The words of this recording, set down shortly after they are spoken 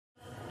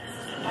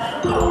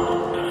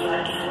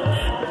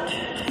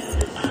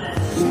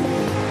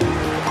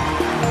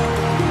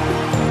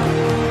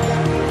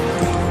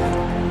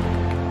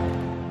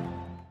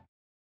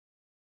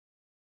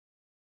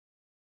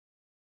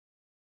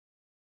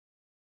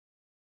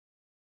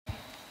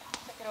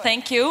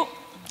Thank you.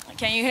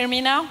 Can you hear me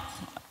now?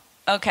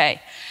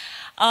 Okay.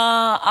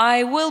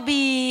 I will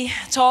be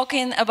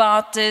talking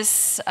about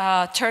this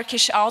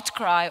Turkish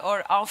outcry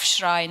or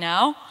aufschrei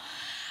now.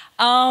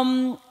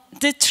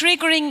 The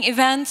triggering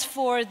event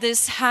for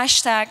this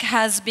hashtag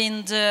has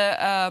been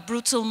the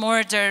brutal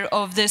murder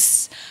of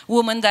this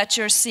woman that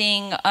you're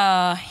seeing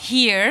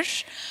here.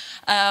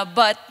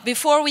 But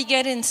before we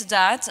get into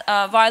that,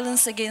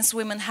 violence against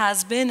women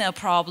has been a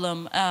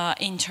problem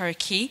in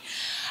Turkey.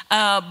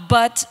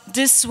 But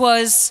this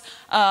was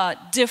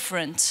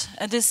different.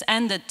 This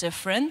ended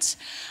different.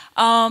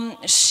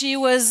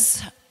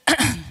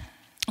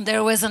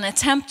 There was an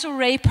attempt to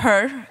rape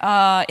her.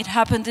 It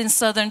happened in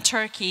southern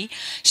Turkey.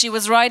 She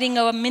was riding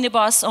a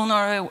minibus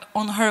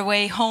on her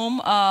way home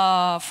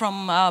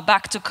from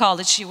back to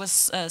college. She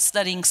was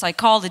studying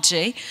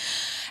psychology.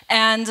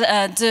 And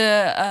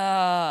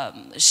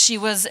she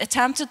was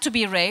attempted to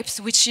be raped,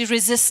 which she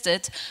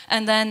resisted,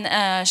 and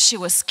then she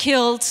was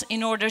killed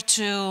in order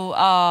to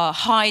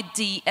hide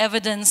the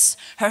evidence.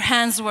 Her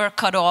hands were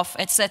cut off,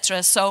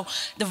 etc. So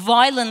the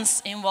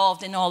violence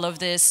involved in all of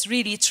this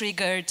really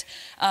triggered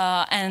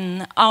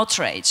an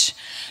outrage.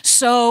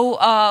 So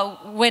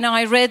when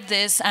I read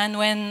this and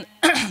when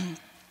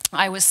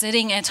I was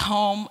sitting at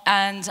home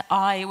and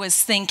I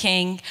was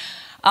thinking,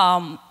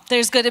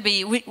 there's got to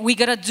be, we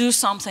got to do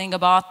something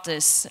about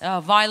this.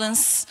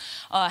 Violence,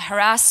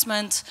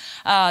 harassment,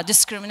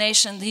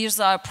 discrimination, these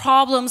are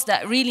problems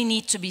that really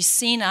need to be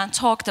seen and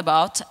talked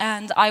about.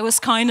 And I was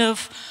kind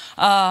of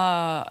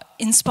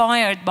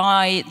inspired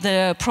by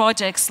the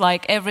projects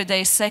like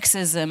Everyday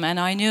Sexism, and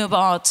I knew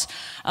about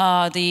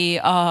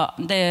the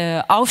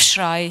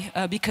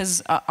Aufschrei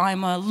because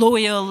I'm a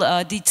loyal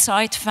Die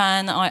Zeit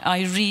fan.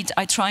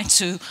 I try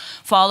to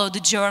follow the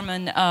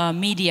German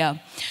media.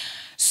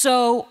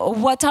 So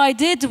what I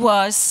did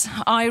was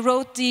I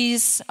wrote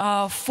these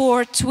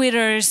four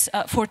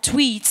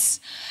tweets,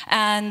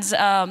 and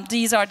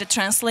these are the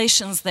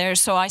translations there.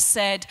 So I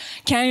said,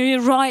 can you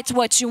write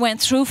what you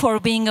went through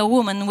for being a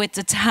woman with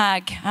the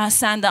tag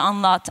Sen de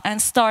anlat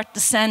and start the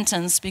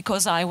sentence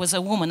because I was a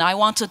woman. I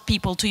wanted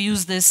people to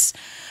use this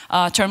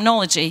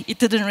terminology. It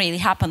didn't really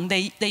happen.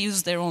 They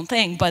used their own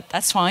thing, but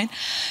that's fine.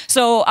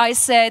 So I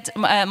said,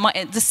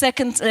 the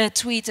second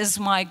tweet is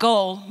my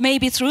goal.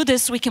 Maybe through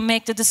this we can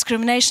make the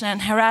discrimination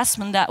and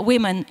harassment that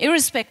women,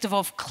 irrespective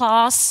of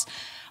class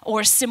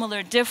or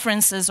similar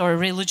differences or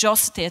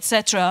religiosity,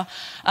 etc.,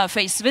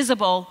 face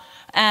visible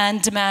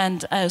and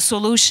demand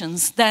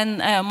solutions. Then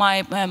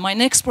my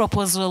next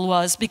proposal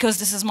was, because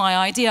this is my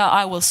idea,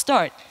 I will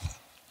start.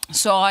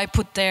 So I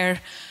put there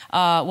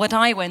what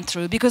I went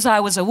through. Because I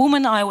was a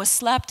woman, I was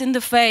slapped in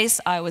the face,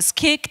 I was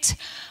kicked,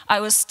 I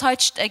was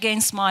touched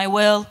against my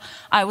will,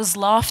 I was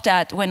laughed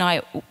at when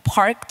I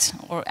parked,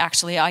 or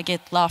actually I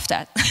get laughed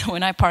at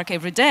when I park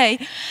every day.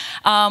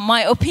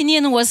 My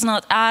opinion was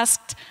not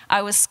asked,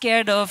 I was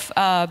scared of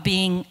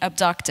being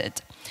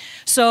abducted.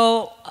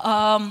 So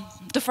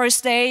the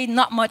first day,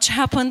 not much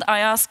happened. I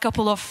asked a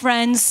couple of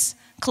friends,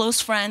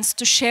 close friends,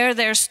 to share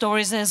their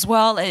stories as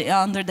well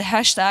under the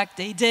hashtag.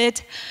 They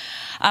did.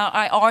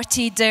 I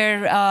RT'd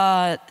their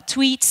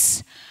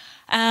tweets.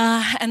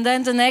 And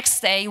then the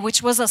next day,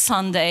 which was a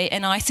Sunday,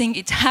 and I think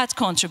it had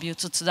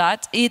contributed to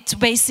that, it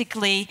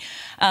basically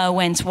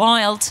went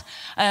wild.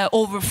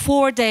 Over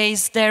 4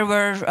 days, there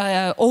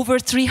were over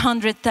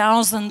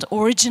 300,000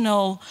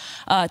 original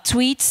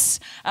tweets.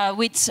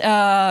 With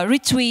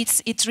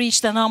retweets, it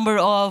reached a number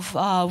of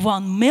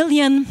 1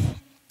 million.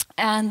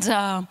 And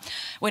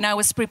when I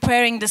was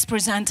preparing this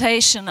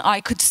presentation,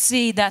 I could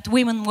see that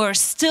women were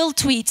still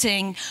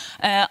tweeting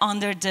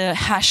under the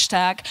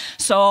hashtag.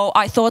 So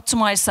I thought to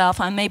myself,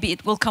 and maybe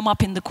it will come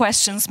up in the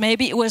questions,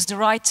 maybe it was the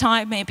right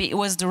time, maybe it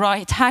was the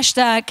right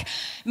hashtag,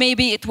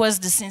 maybe it was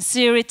the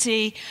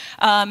sincerity,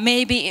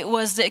 maybe it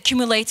was the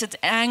accumulated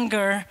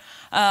anger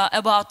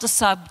about the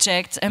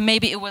subject, and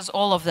maybe it was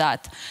all of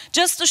that.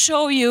 Just to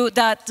show you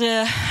that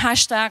the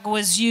hashtag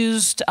was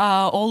used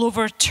all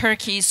over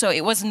Turkey, so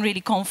it wasn't really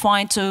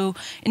confined to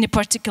any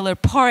particular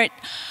part.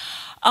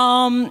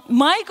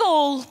 My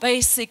goal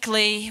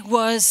basically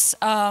was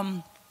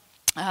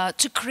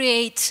to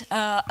create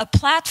a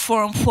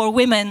platform for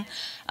women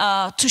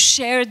to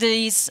share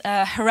these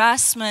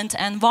harassment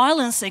and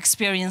violence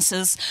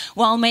experiences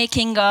while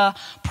making a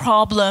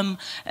problem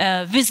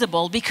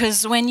visible.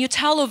 Because when you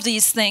tell of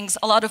these things,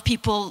 a lot of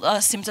people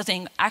seem to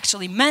think,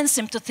 actually men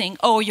seem to think,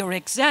 oh, you're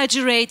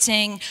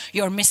exaggerating,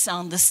 you're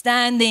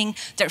misunderstanding,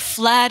 they're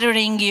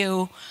flattering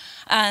you,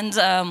 and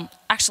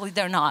actually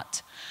they're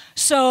not.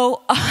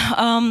 So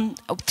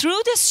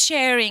through this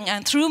sharing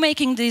and through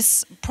making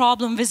this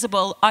problem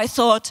visible, I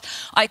thought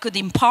I could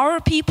empower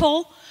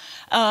people,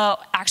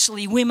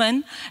 actually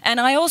women, and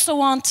I also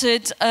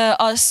wanted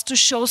us to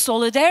show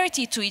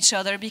solidarity to each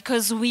other,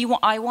 because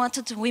I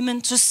wanted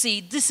women to see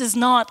this is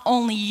not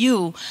only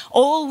you.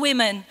 All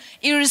women,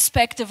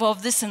 irrespective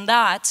of this and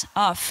that,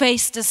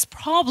 face this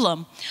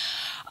problem.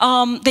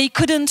 they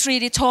couldn't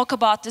really talk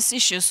about this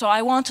issue. So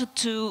I wanted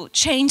to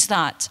change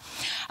that.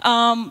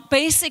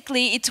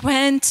 Basically, it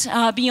went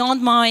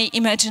beyond my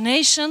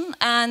imagination,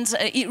 and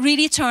it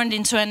really turned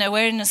into an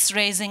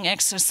awareness-raising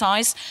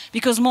exercise,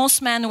 because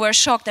most men were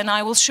shocked, and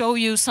I will show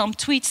you some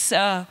tweets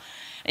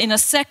in a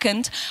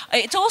second.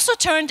 It also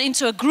turned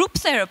into a group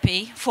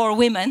therapy for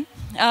women.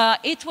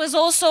 It was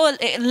also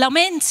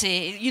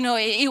lamenti, you know,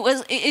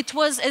 it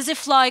was as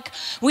if like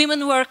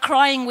women were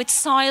crying with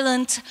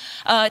silent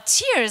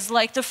tears.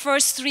 Like the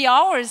first 3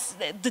 hours,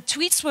 the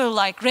tweets were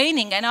like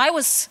raining, and I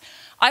was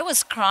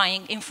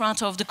crying in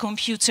front of the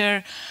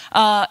computer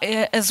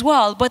as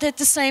well. But at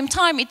the same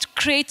time, it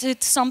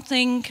created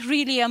something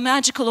really a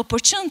magical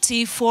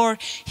opportunity for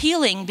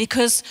healing,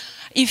 because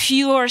if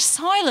you are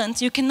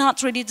silent, you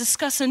cannot really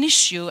discuss an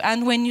issue.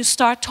 And when you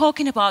start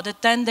talking about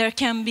it, then there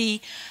can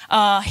be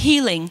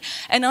healing.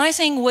 And I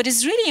think what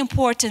is really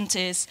important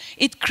is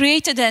it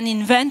created an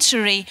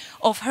inventory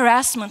of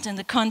harassment in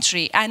the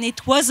country. And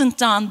it wasn't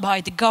done by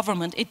the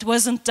government. It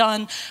wasn't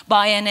done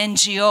by an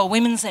NGO,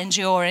 women's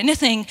NGO or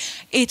anything.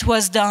 It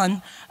was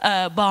done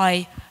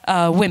by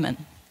women.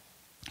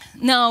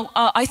 Now,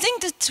 I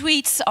think the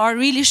tweets are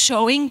really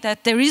showing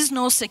that there is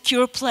no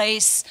secure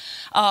place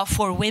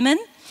for women.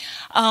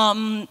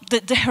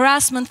 The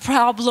harassment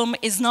problem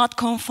is not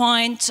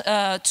confined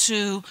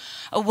to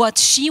what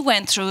she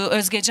went through,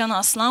 Özgecan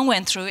Aslan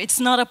went through. It's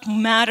not a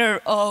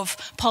matter of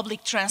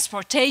public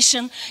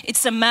transportation,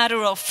 it's a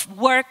matter of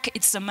work,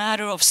 it's a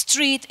matter of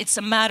street, it's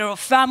a matter of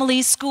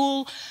family,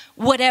 school,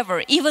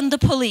 whatever, even the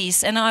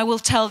police, and I will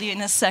tell you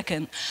in a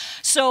second.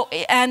 So,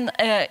 and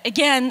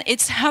again,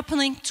 it's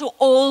happening to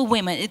all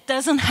women. It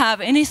doesn't have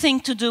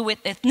anything to do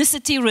with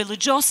ethnicity,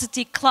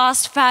 religiosity,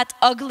 class, fat,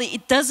 ugly,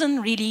 it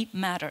doesn't really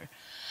matter.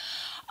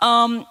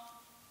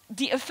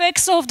 The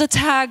effects of the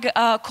tag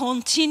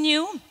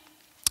continue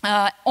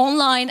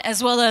online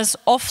as well as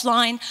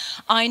offline.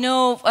 I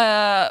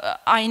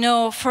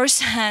know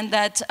firsthand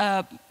that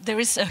there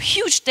is a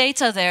huge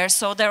data there,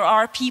 so there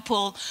are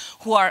people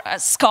who are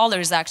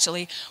scholars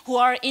actually, who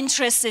are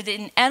interested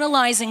in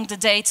analyzing the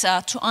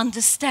data to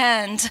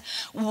understand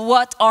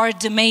what are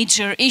the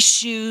major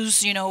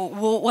issues, you know,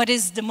 what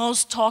is the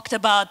most talked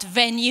about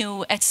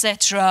venue,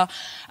 etc.,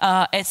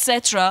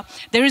 etc.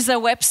 There is a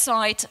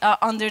website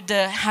under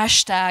the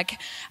hashtag.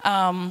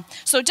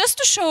 So just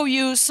to show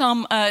you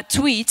some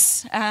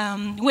tweets,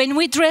 when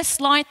we dress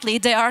lightly,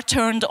 they are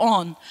turned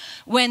on.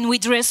 When we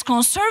dress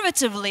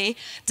conservatively,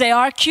 they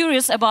are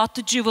curious about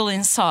the jewel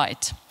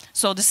inside.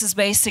 So this is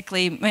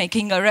basically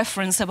making a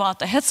reference about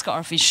the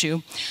headscarf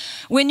issue.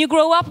 When you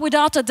grow up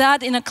without a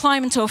dad in a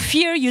climate of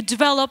fear, you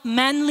develop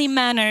manly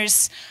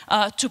manners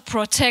to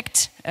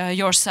protect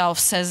yourself,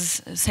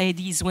 say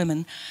these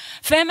women.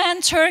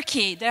 Femen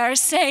Turkey, they are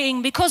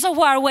saying, because of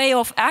our way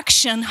of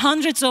action,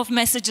 hundreds of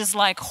messages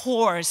like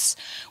whores.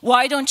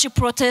 Why don't you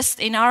protest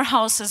in our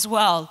house as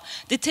well?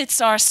 The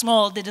tits are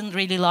small, didn't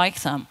really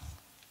like them.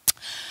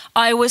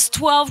 I was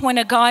 12 when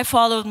a guy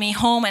followed me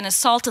home and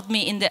assaulted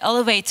me in the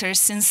elevator.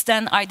 Since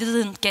then, I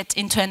didn't get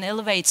into an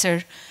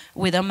elevator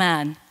with a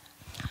man.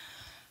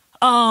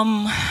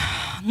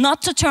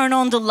 Not to turn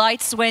on the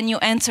lights when you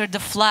enter the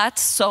flat,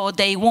 so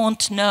they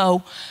won't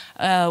know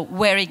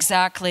where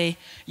exactly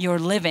you're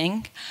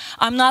living.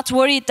 I'm not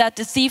worried that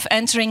the thief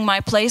entering my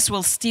place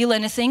will steal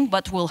anything,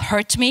 but will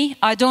hurt me.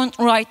 I don't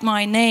write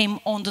my name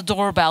on the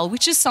doorbell,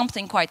 which is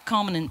something quite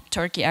common in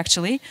Turkey,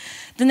 actually.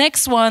 The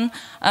next one,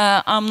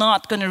 I'm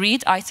not going to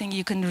read. I think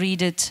you can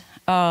read it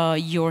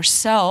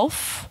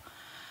yourself.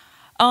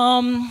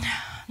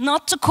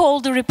 Not to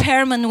call the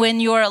repairman when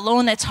you're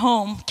alone at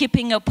home,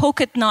 keeping a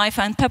pocket knife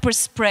and pepper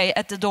spray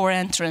at the door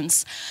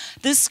entrance.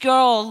 This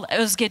girl,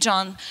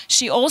 Özgecan,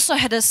 she also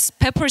had a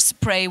pepper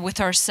spray with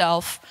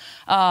herself,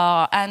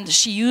 and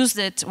she used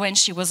it when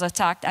she was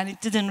attacked, and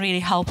it didn't really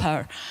help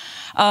her.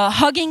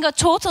 Hugging a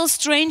total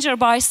stranger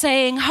by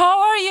saying,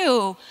 "How are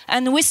you?"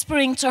 and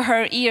whispering to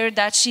her ear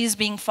that she's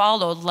being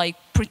followed, like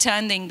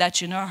pretending that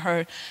you know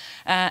her,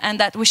 and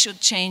that we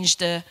should change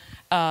the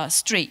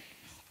street.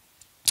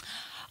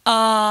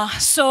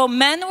 So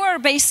men were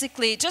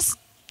basically just,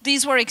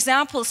 these were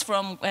examples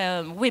from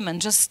women,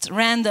 just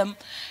random.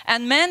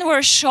 And men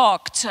were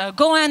shocked.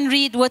 Go and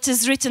read what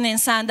is written in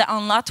Sende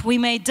Anlat. We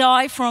may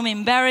die from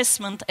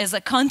embarrassment as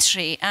a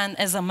country and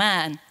as a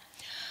man.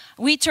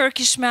 We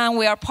Turkish men,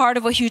 we are part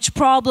of a huge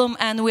problem,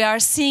 and we are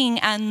seeing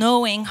and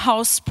knowing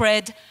how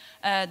spread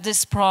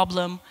this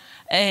problem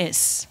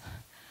is.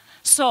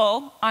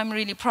 So I'm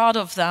really proud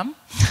of them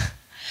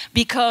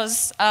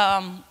because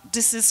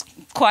this is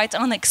quite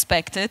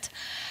unexpected.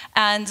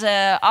 And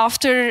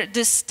after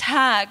this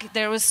tag,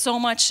 there was so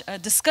much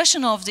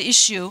discussion of the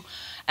issue,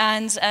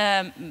 and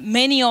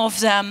many of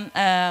them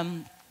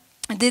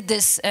did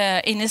this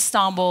in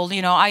Istanbul.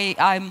 You know,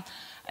 I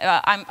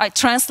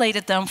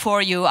translated them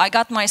for you. I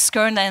got my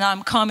skirt and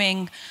I'm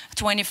coming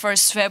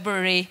 21st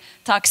February,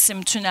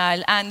 Taksim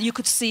Tünel, and you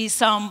could see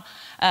some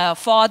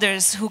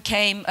fathers who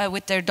came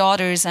with their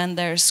daughters and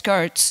their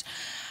skirts.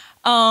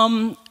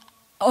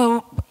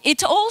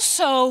 It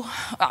also,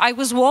 I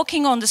was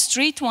walking on the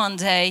street one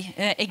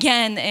day,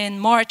 again in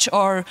March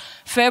or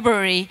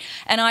February,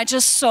 and I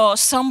just saw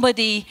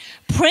somebody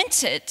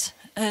printed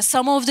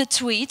some of the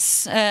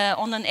tweets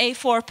on an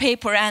A4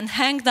 paper and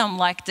hang them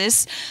like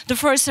this. The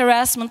first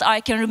harassment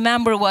I can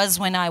remember was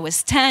when I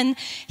was 10.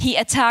 He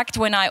attacked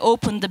when I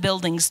opened the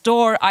building's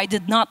door. I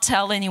did not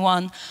tell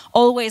anyone.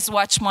 Always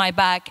watch my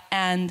back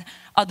and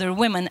other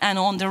women. And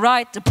on the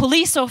right, the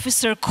police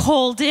officer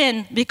called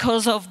in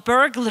because of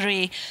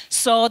burglary,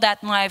 saw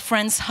that my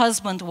friend's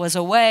husband was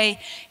away.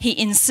 He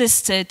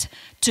insisted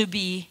to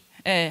be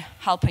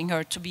helping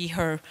her, to be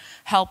her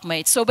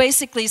helpmate. So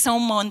basically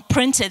someone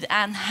printed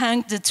and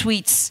hanged the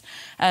tweets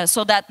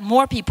so that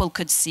more people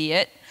could see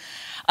it.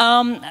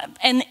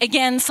 And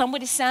again,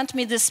 somebody sent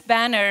me this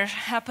banner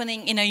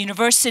happening in a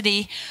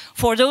university.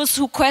 For those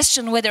who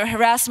question whether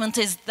harassment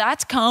is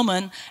that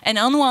common, an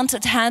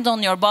unwanted hand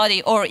on your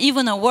body, or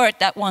even a word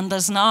that one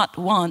does not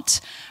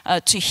want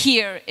to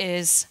hear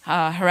is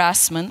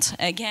harassment.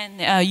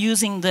 Again,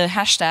 using the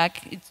hashtag,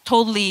 it's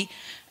totally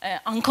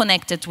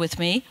unconnected with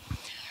me.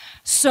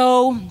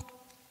 So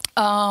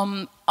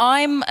I'm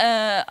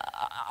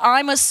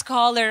a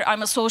scholar,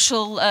 I'm a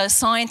social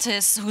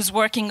scientist who's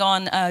working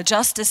on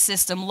justice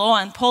system, law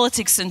and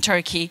politics in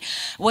Turkey.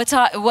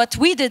 What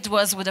we did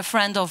was, with a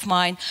friend of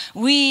mine,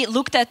 we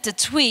looked at the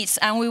tweets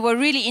and we were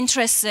really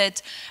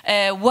interested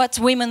what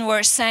women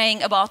were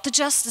saying about the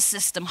justice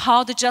system,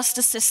 how the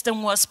justice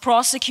system was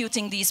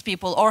prosecuting these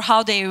people or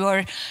how they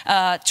were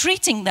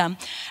treating them.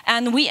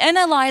 And we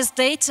analyzed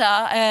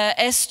data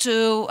as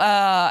to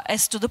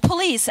the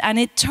police, and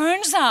it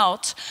turns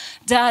out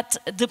that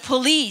the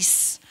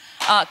police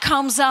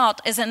comes out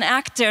as an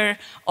actor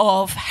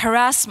of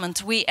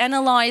harassment. We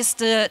analyzed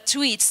the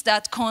tweets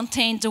that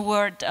contained the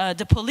word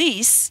the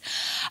police,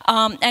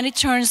 and it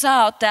turns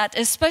out that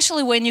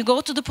especially when you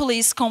go to the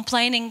police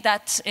complaining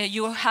that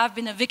you have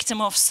been a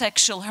victim of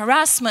sexual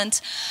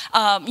harassment,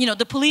 you know,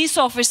 the police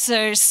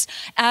officers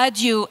add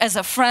you as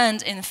a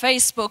friend in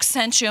Facebook,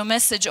 send you a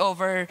message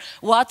over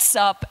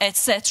WhatsApp,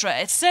 etc.,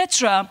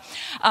 etc.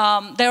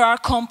 There are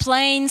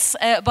complaints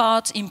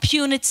about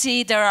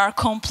impunity, there are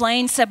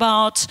complaints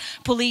about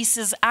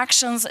police's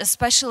actions,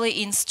 especially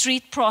in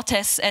street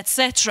protests,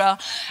 etc.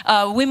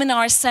 Women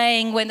are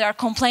saying when they are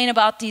complaining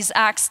about these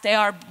acts, they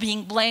are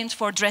being blamed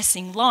for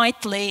dressing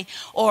lightly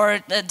or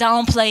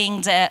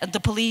downplaying the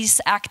police,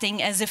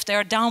 acting as if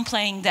they're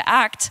downplaying the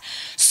act.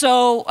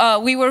 So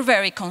we were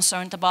very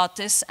concerned about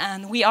this,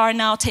 and we are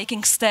now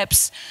taking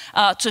steps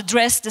to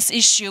address this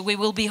issue. We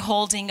will be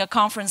holding a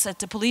conference at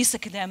the Police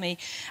Academy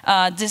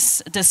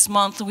this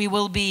month. We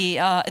will be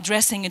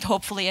addressing it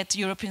hopefully at the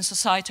European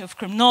Society of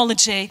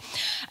Criminology.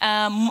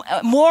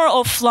 More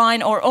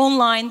offline or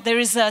online, there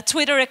is a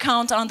Twitter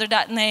account under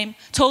that name,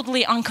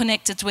 totally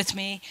unconnected with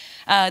me.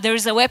 There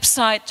is a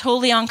website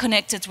totally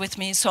unconnected with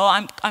me, so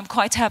I'm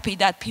quite happy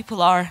that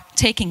people are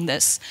taking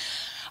this.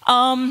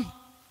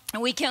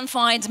 We can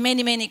find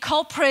many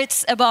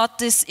culprits about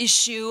this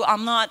issue.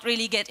 I'm not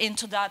really get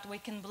into that. We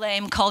can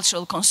blame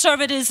cultural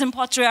conservatism,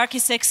 patriarchy,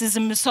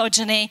 sexism,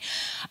 misogyny.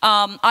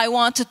 I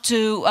wanted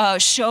to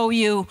show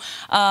you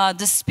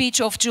the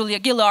speech of Julia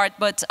Gillard,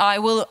 but I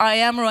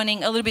am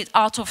running a little bit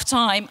out of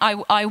time.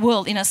 I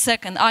will in a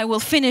second. I will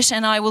finish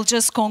and I will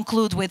just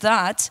conclude with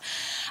that.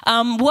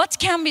 What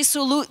can be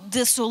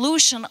the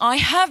solution? I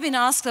have been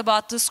asked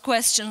about this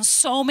question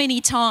so many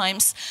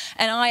times,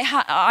 and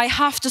I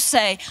have to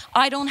say,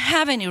 I don't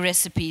have any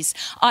recipes.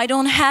 I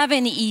don't have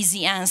any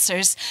easy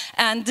answers,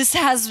 and this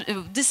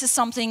is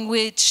something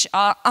which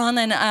Anne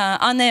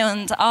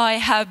and I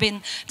have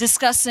been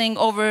discussing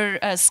over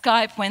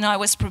Skype when I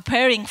was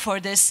preparing for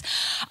this.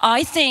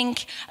 I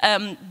think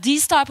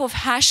these type of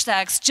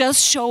hashtags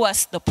just show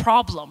us the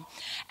problem,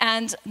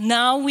 and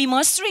now we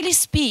must really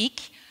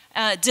speak.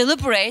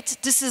 Deliberate.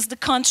 This is the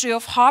country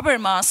of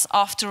Habermas,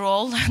 after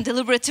all,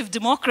 deliberative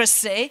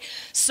democracy.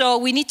 So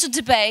we need to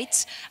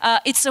debate.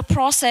 It's a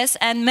process,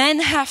 and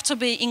men have to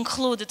be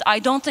included. I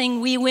don't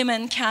think we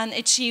women can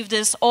achieve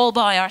this all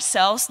by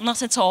ourselves,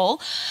 not at all.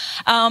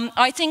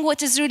 I think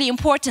what is really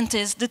important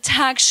is the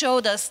tag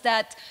showed us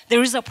that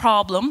there is a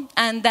problem,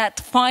 and that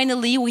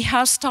finally we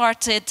have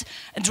started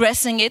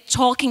addressing it,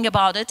 talking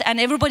about it, and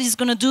everybody's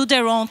going to do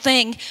their own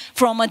thing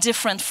from a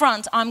different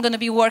front. I'm going to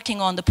be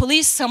working on the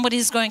police.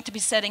 Somebody's going to be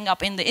setting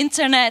up in the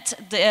internet,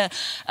 the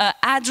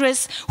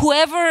address.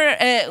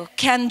 Whoever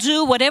can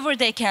do whatever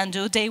they can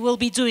do, they will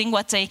be doing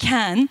what they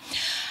can.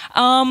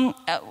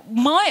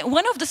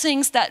 One of the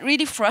things that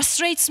really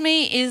frustrates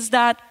me is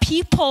that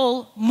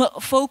people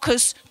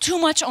focus too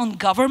much on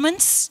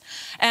governments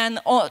and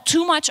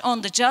too much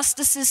on the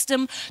justice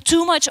system,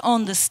 too much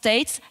on the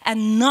states,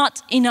 and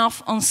not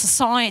enough on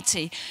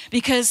society.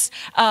 Because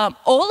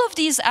all of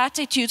these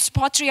attitudes,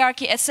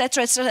 patriarchy,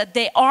 etc., etc.,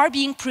 they are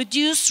being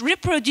produced,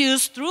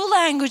 reproduced through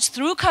language,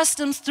 through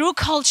customs, through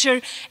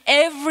culture,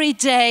 every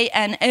day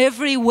and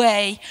every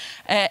way,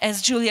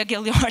 as Julia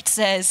Gillard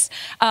says,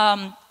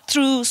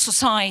 through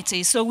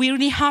society. So we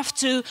really have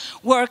to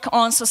work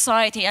on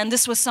society, and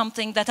this was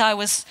something that I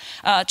was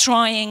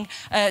trying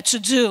to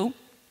do.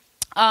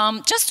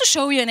 Just to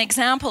show you an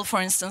example,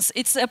 for instance,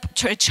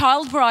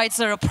 child brides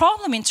are a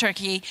problem in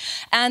Turkey,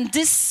 and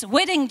this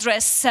wedding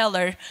dress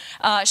seller,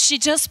 she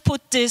just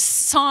put this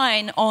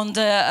sign on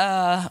the,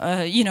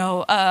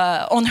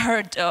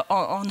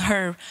 on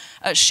her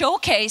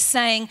showcase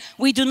saying,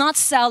 "We do not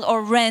sell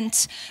or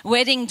rent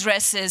wedding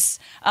dresses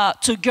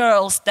to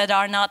girls that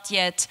are not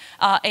yet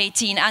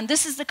 18." And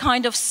this is the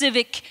kind of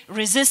civic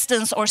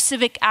resistance or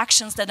civic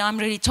actions that I'm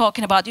really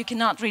talking about. You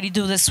cannot really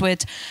do this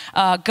with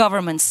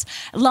governments.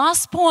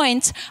 Last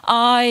point,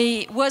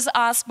 I was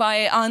asked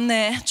by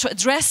Anne to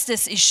address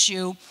this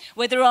issue,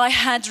 whether I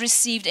had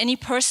received any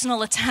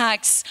personal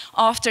attacks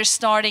after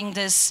starting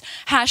this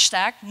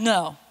hashtag.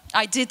 No,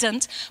 I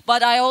didn't,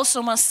 but I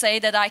also must say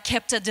that I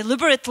kept a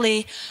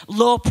deliberately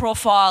low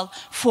profile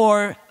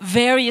for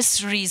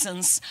various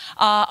reasons.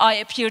 I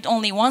appeared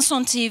only once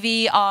on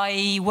TV.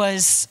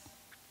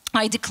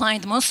 I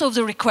declined most of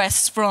the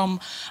requests from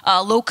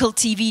local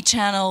TV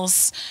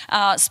channels,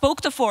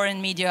 spoke to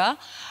foreign media.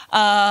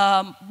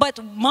 But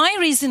my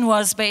reason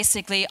was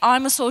basically,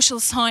 I'm a social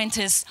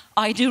scientist,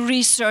 I do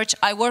research,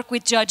 I work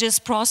with judges,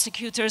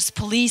 prosecutors,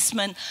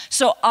 policemen.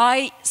 So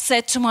I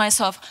said to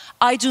myself,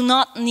 I do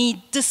not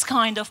need this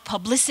kind of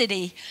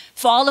publicity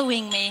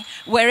following me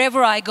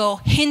wherever I go,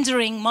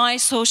 hindering my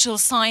social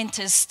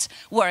scientist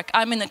work.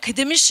 I'm an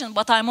academician,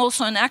 but I'm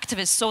also an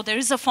activist. So there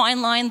is a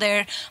fine line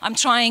there. I'm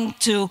trying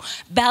to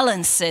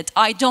balance it.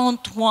 I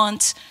don't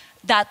want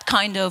that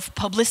kind of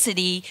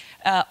publicity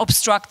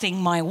obstructing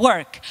my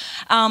work.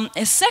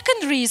 A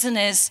second reason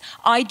is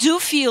I do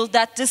feel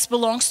that this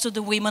belongs to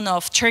the women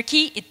of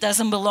Turkey. It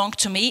doesn't belong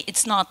to me.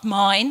 It's not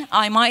mine.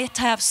 I might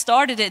have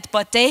started it,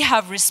 but they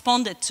have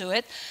responded to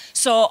it.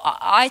 So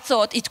I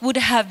thought it would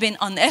have been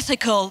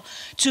unethical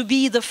to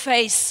be the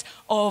face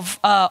of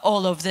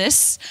all of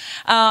this.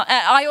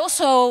 I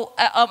also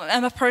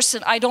am a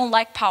person, I don't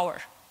like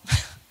power.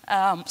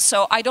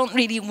 So I don't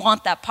really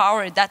want that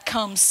power that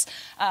comes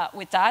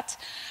with that.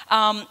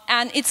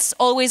 And it's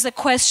always a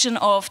question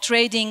of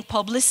trading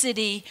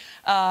publicity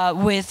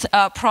with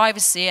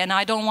privacy, and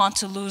I don't want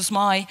to lose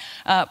my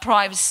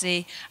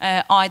privacy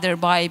either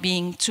by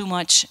being too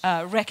much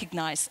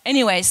recognized.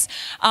 Anyways,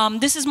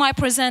 this is my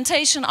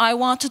presentation. I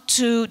wanted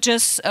to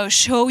just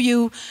show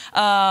you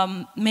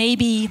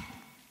maybe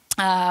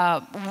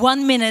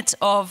 1 minute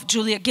of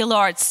Julia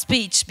Gillard's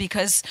speech,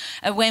 because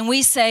when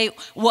we say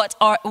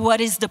what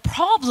is the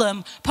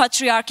problem,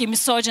 patriarchy,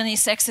 misogyny,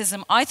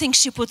 sexism, I think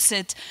she puts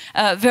it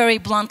very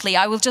bluntly.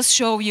 I will just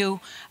show you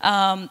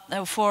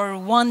for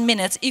 1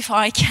 minute, if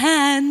I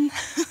can.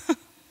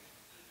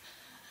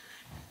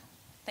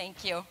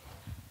 Thank you.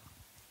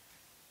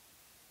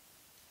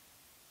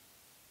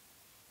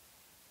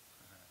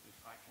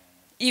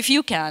 If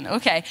you can,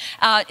 okay.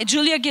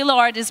 Julia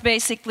Gillard is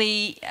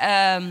basically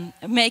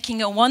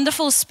making a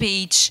wonderful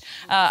speech.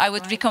 I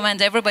would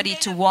recommend everybody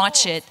to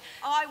watch it.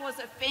 I was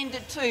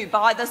offended too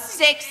by the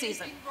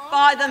sexism,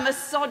 by the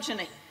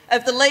misogyny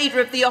of the Leader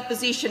of the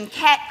Opposition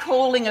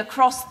catcalling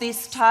across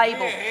this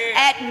table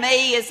at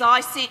me as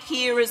I sit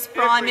here as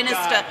Prime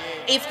Minister.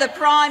 If the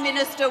Prime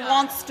Minister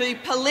wants to,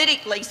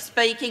 politically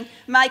speaking,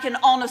 make an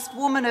honest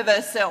woman of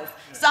herself,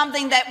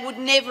 something that would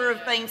never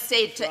have been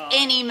said to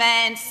any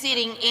man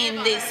sitting in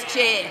this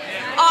chair.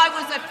 I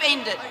was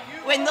offended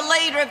when the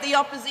Leader of the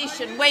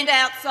Opposition went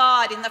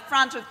outside in the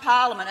front of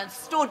Parliament and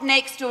stood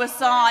next to a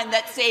sign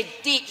that said,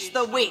 "Ditch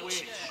the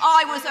witch."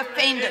 I was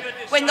offended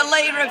when the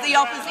Leader of the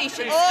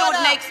Opposition stood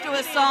next to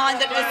a sign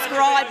that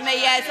described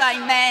me as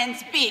a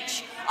man's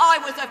bitch. I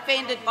was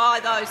offended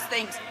by those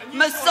things.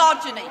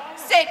 Misogyny,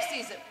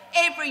 sexism,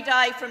 every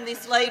day from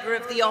this Leader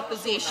of the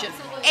Opposition.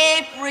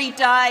 Every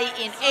day,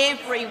 in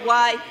every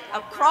way,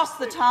 across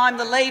the time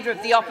the Leader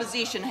of the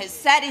Opposition has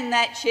sat in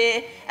that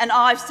chair and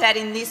I've sat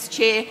in this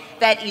chair,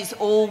 that is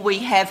all we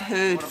have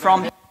heard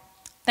from him.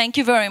 Thank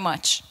you very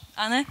much.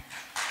 Anne?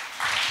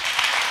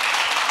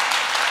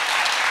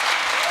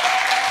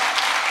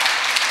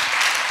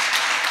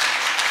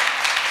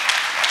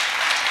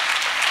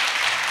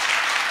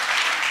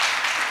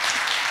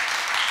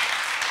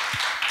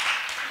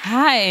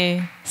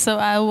 Hi, so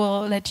I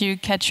will let you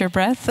catch your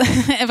breath,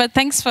 but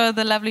thanks for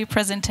the lovely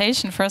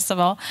presentation, first of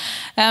all.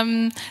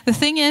 The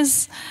thing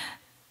is,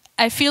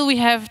 I feel we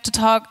have to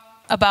talk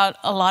about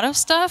a lot of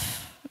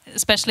stuff,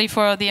 especially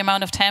for the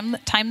amount of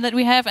time that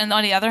we have, and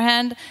on the other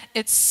hand,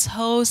 it's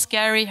so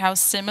scary how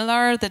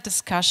similar the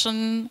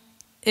discussion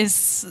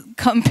is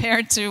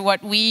compared to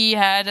what we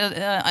had.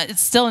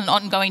 It's still an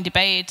ongoing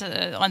debate,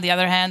 on the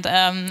other hand,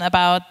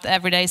 about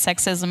everyday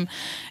sexism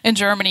in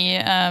Germany,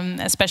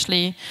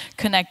 especially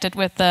connected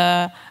with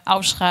the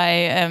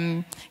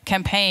Outcry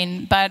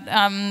campaign. But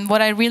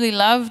what I really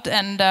loved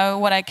and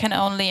what I can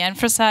only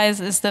emphasize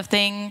is the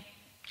thing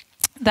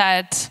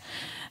that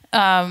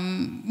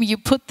you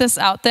put this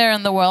out there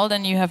in the world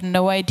and you have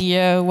no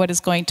idea what is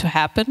going to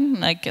happen.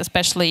 Like,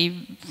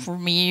 especially for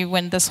me,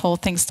 when this whole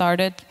thing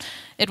started,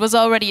 it was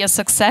already a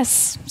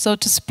success, so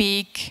to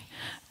speak,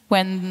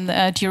 when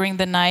during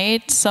the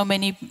night so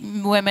many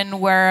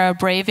women were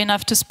brave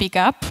enough to speak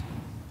up.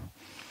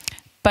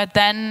 But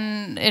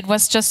then it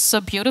was just so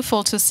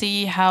beautiful to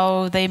see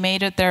how they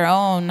made it their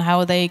own,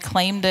 how they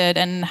claimed it,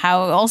 and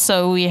how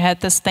also we had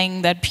this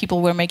thing that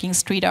people were making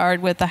street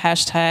art with the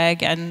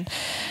hashtag and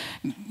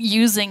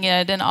using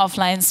it in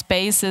offline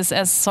spaces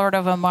as sort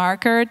of a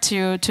marker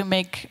to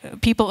make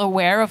people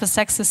aware of a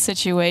sexist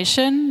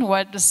situation,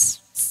 what is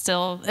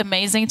still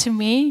amazing to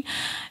me.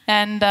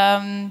 And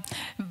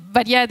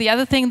but yeah, the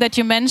other thing that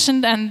you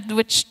mentioned, and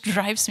which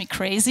drives me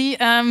crazy,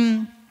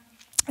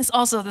 is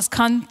also this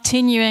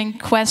continuing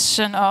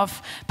question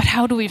of, but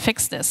how do we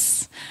fix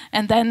this?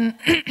 And then,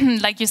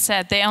 like you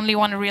said, they only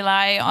want to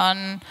rely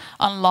on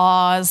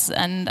laws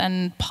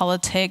and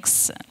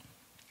politics,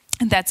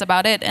 and that's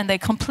about it. And they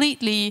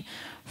completely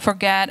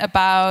forget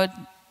about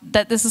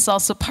that this is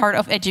also part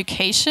of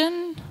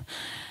education,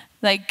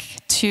 like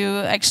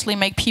to actually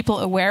make people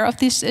aware of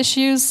these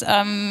issues.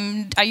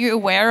 Are you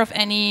aware of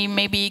any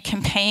maybe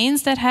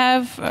campaigns that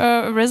have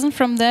arisen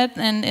from that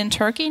in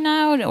Turkey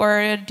now?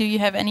 Or do you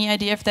have any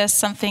idea if there's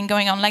something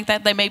going on like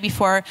that? Like maybe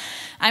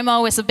I'm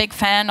always a big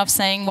fan of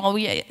saying, well,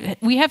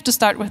 we have to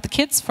start with the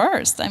kids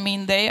first. I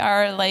mean, they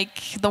are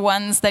like the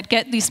ones that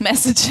get these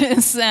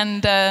messages,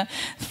 and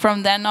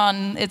from then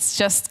on, it's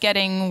just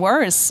getting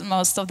worse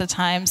most of the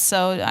time.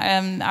 So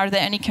are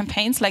there any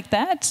campaigns like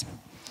that?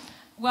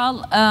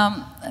 Well,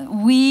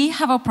 we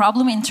have a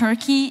problem in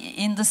Turkey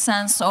in the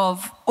sense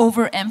of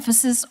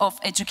overemphasis of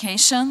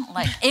education.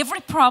 Like every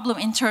problem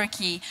in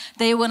Turkey,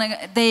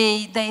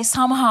 they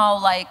somehow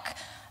like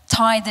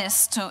tie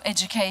this to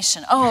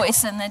education. Oh,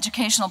 it's an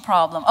educational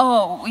problem.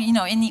 Oh, you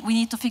know, we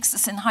need to fix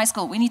this in high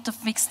school. We need to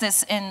fix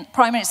this in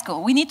primary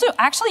school. We need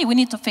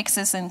to fix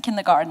this in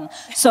kindergarten.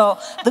 So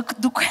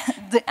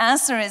the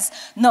answer is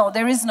no.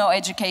 There is no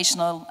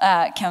educational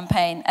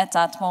campaign at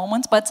that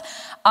moment. But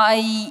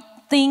I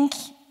think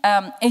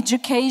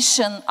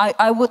education,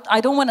 I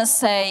don't want to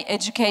say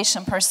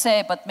education per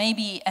se, but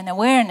maybe an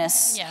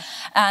awareness. Yeah.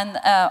 And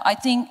I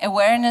think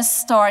awareness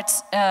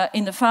starts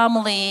in the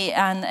family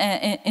and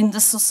in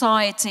the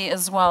society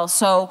as well.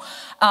 So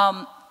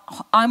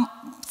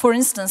for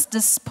instance,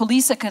 this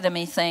police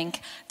academy thing,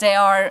 they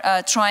are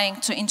trying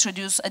to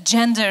introduce a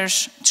gender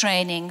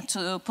training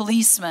to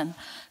policemen.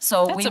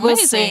 So That's we will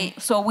amazing. see.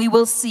 So we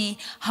will see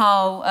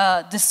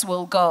how this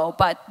will go.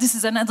 But this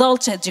is an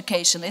adult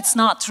education. It's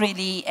not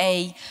really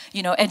a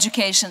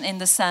education in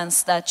the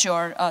sense that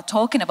you're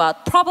talking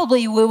about.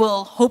 Probably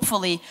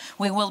hopefully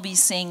we will be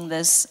seeing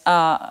this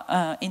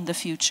in the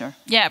future.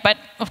 Yeah, but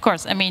of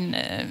course, I mean,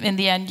 in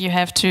the end, you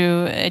have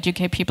to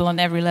educate people on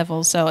every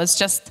level. So it's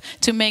just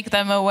to make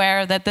them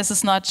aware that this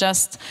is not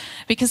just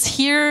because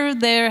here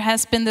there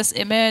has been this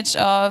image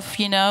of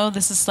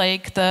this is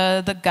like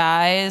the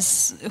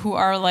guys who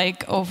are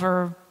like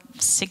over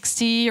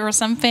 60 or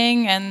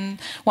something, and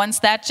once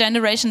that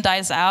generation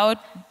dies out,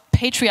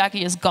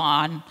 patriarchy is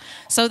gone.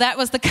 So that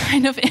was the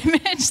kind of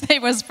image they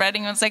were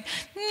spreading. I was like,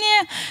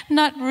 yeah,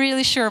 not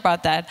really sure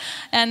about that.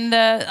 And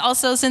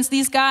also, since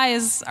these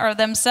guys are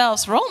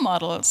themselves role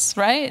models,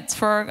 right,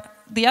 for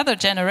the other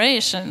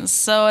generations.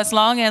 So as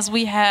long as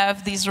we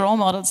have these role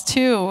models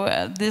too,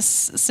 this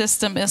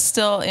system is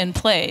still in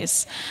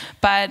place.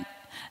 But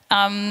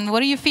what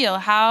do you feel?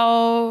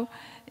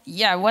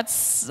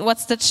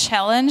 What's the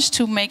challenge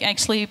to make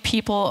actually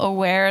people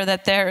aware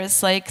that there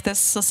is like this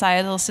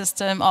societal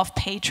system of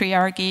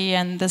patriarchy,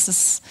 and this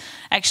is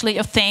actually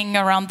a thing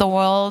around the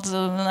world,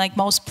 like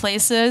most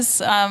places,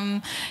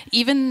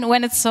 even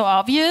when it's so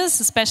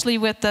obvious, especially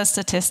with the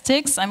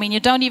statistics. I mean,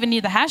 you don't even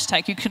need the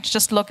hashtag. You could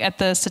just look at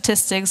the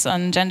statistics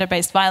on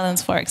gender-based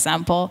violence, for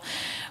example.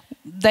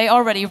 They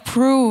already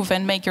prove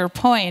and make your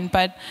point,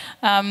 but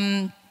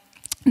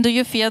do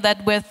you feel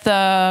that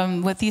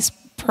with these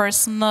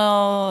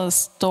personal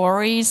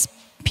stories,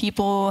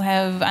 people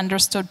have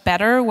understood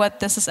better what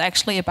this is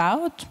actually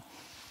about?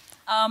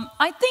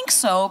 I think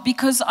so,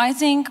 because I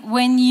think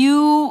when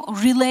you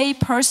relay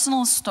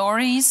personal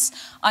stories,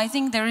 I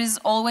think there is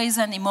always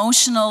an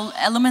emotional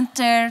element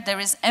there, there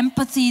is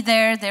empathy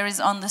there is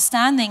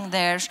understanding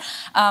there.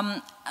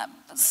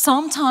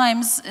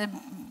 Sometimes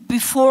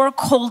before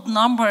cold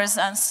numbers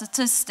and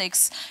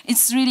statistics,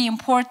 it's really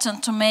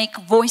important to make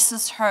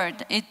voices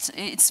heard.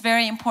 It's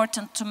very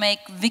important to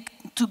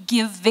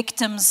give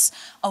victims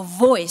a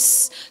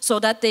voice so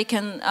that they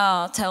can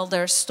tell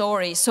their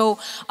story. So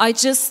I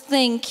just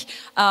think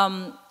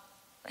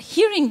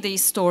hearing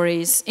these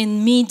stories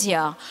in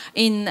media,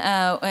 in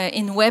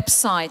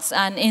websites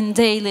and in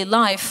daily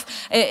life,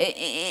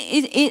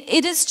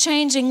 it is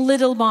changing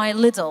little by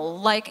little.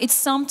 Like it's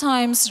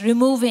sometimes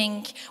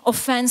removing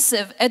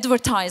offensive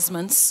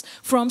advertisements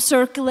from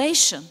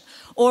circulation,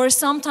 or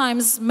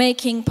sometimes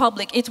making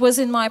public. It was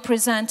in my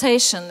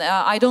presentation.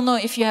 I don't know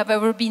if you have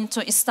ever been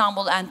to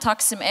Istanbul and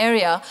Taksim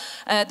area.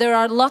 There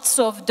are lots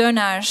of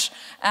döner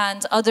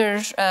and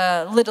other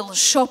little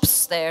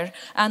shops there.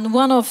 And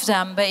one of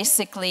them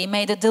basically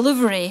made a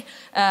delivery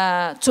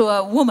to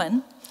a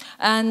woman.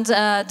 And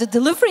the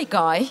delivery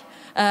guy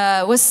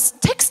was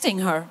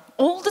texting her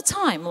all the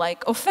time,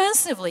 like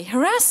offensively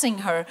harassing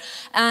her.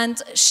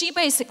 And she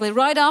basically,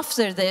 right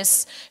after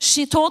this,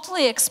 she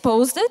totally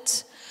exposed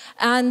it.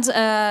 and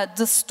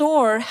the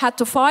store had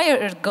to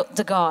fire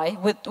the guy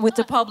with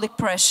the public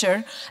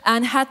pressure,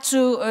 and had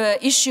to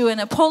issue an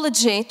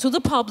apology to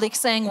the public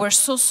saying, we're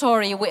so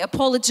sorry, we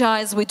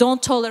apologize, we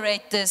don't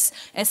tolerate this,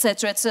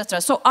 etc.,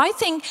 etc. So I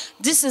think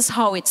this is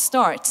how it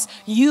starts.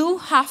 You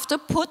have to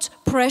put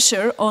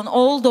pressure on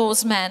all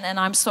those men, and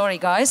I'm sorry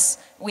guys,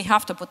 we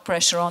have to put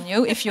pressure on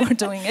you if you're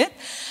doing it.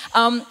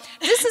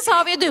 This is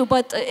how we do,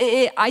 but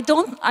I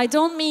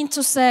don't mean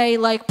to say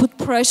like put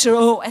pressure,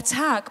 oh,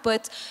 attack,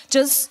 but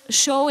just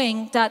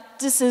showing that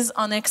this is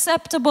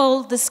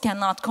unacceptable, this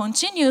cannot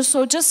continue.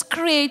 So just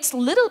create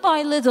little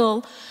by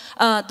little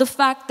the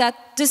fact that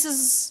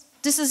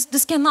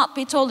this cannot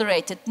be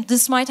tolerated.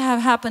 This might have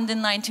happened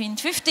in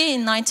 1950,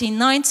 in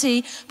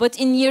 1990, but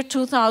in year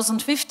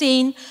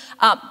 2015,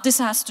 this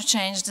has to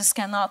change. This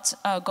cannot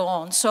go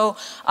on. So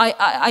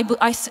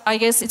I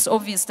guess it's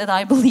obvious that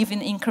I believe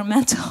in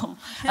incremental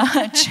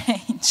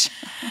change.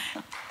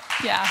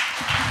 Yeah.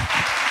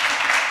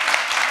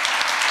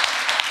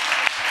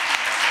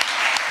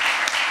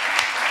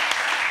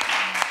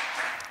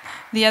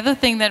 The other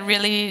thing that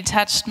really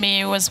touched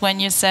me was when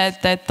you said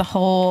that the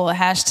whole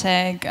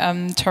hashtag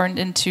turned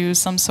into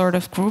some sort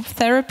of group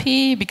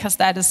therapy, because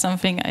that is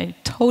something I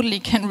totally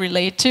can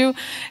relate to.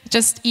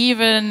 Just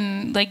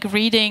even like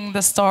reading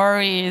the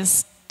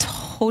stories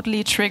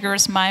totally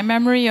triggers my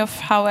memory of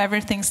how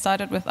everything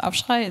started with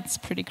Aufschrei. It's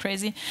pretty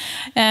crazy.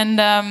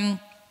 And I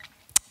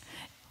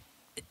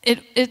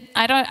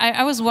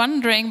was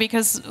wondering,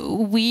 because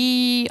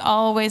we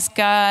always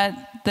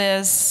got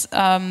this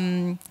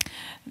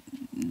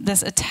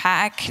this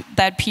attack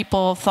that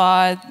people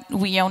thought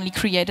we only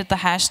created the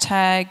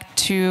hashtag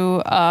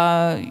to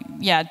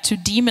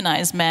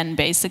demonize men,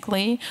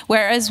 basically,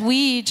 whereas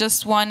we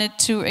just wanted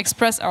to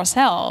express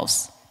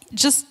ourselves,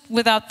 just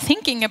without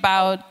thinking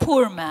about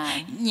poor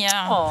man.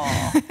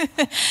 Yeah.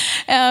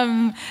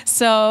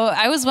 So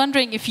I was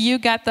wondering if you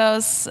got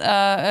those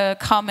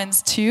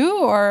comments too,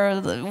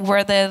 or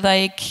were there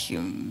like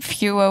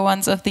fewer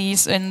ones of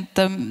these? And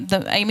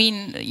I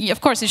mean,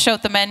 of course, you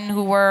showed the men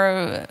who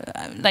were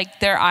like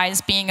their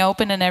eyes being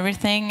open and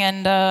everything,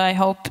 and I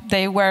hope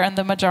they were in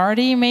the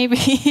majority, maybe.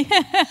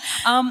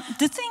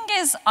 The thing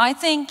is, I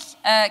think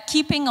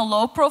keeping a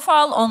low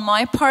profile on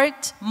my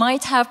part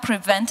might have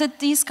prevented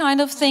these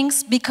kind of things,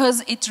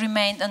 because it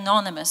remained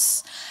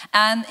anonymous.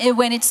 And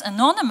when it's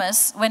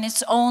anonymous, when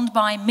it's owned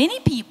by many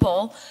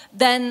people,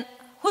 then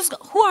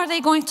who are they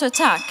going to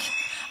attack?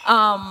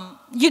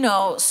 You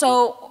know,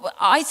 so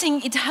I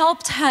think it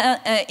helped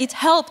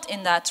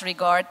in that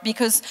regard,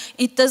 because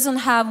it doesn't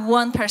have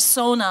one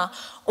persona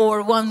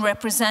or one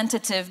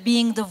representative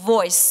being the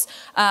voice.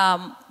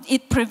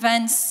 It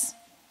prevents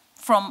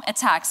from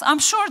attacks. I'm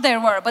sure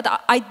there were, but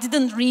I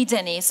didn't read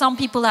any. Some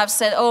people have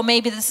said, oh,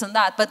 maybe this and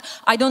that, but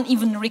I don't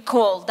even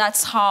recall.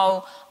 That's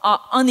how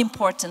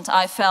unimportant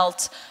I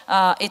felt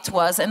it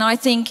was. And I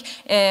think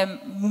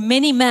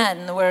many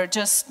men were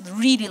just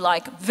really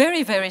like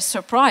very, very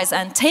surprised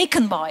and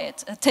taken by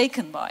it,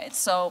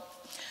 So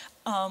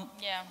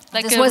yeah,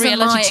 like this a wasn't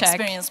reality my check.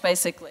 experience,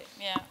 basically.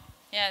 Yeah.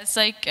 Yeah, it's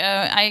like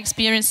I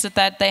experienced it,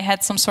 that they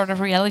had some sort of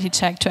reality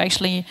check to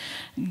actually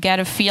get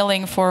a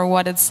feeling for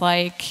what it's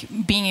like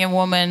being a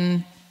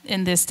woman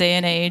in this day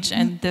and age,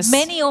 and this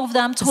many of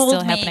them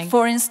told me,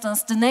 for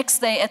instance, the next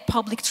day at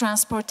public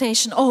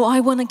transportation, oh, I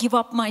want to give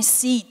up my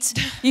seat.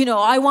 You know,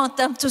 I want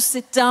them to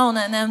sit down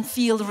and then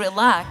feel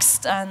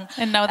relaxed. And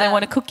now they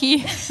want a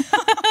cookie.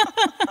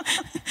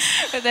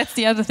 But that's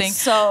the other thing.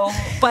 So,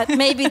 but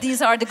maybe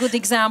these are the good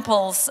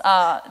examples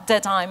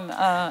that I'm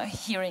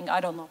hearing.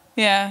 I don't know.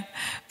 Yeah,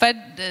 but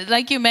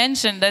like you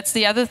mentioned, that's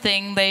the other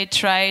thing. They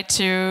try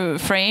to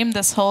frame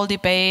this whole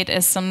debate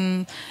as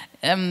some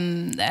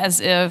as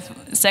if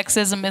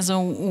sexism is a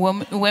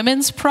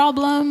women's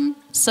problem,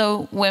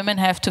 so women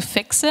have to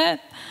fix it.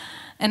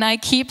 And I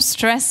keep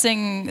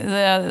stressing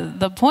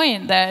the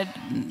point that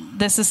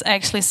this is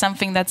actually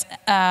something that's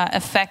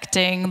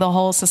affecting the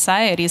whole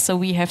society, so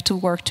we have to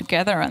work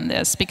together on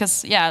this.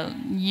 Because, yeah,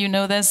 you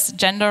know this,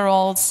 gender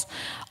roles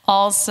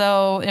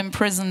also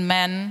imprison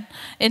men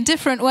in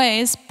different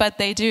ways, but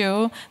they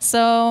do.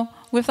 So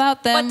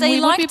without them, but they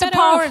we would be like the better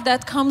power off.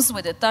 that comes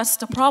with it. That's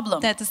the problem.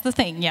 That is the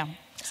thing, yeah.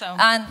 So.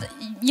 And,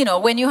 you know,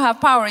 when you have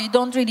power, you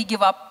don't really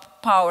give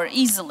up power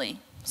easily.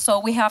 So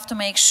we have to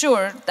make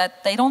sure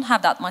that they don't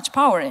have that much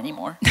power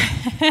anymore.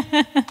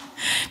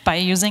 By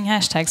using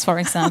hashtags, for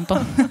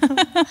example.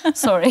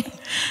 Sorry.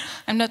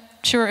 I'm not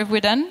sure if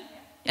we're done.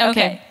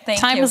 Okay, thank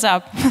you. Time is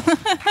up.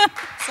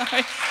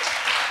 Sorry.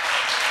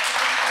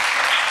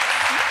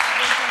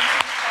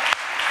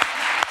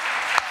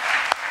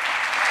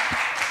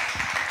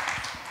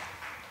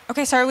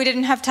 Okay, sorry we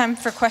didn't have time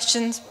for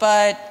questions,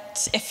 but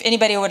if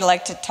anybody would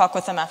like to talk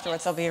with them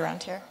afterwards, they'll be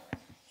around here.